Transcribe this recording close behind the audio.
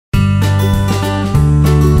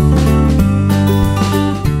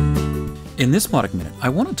In this Mautic Minute, I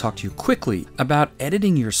want to talk to you quickly about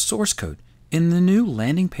editing your source code in the new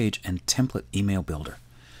landing page and template email builder.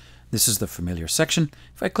 This is the familiar section.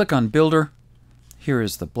 If I click on Builder, here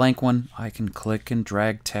is the blank one. I can click and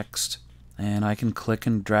drag text, and I can click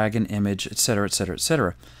and drag an image, etc., etc.,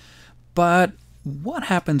 etc. But what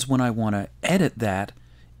happens when I want to edit that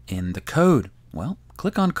in the code? Well,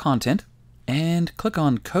 click on Content and click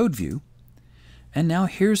on Codeview, and now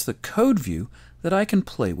here's the code view that I can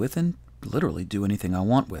play with and literally do anything I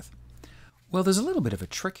want with. Well, there's a little bit of a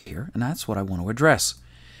trick here, and that's what I want to address.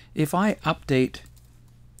 If I update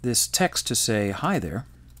this text to say hi there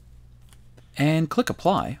and click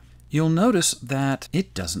Apply, you'll notice that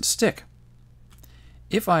it doesn't stick.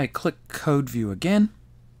 If I click Codeview again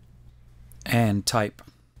and type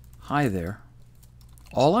hi there,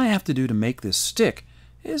 all I have to do to make this stick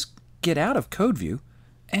is get out of Codeview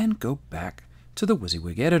and go back to the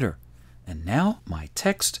WYSIWYG editor. And now my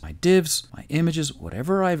text, my divs, my images,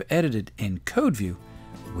 whatever I've edited in Codeview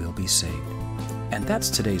will be saved. And that's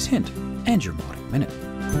today's hint and your Mautic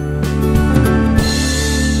Minute.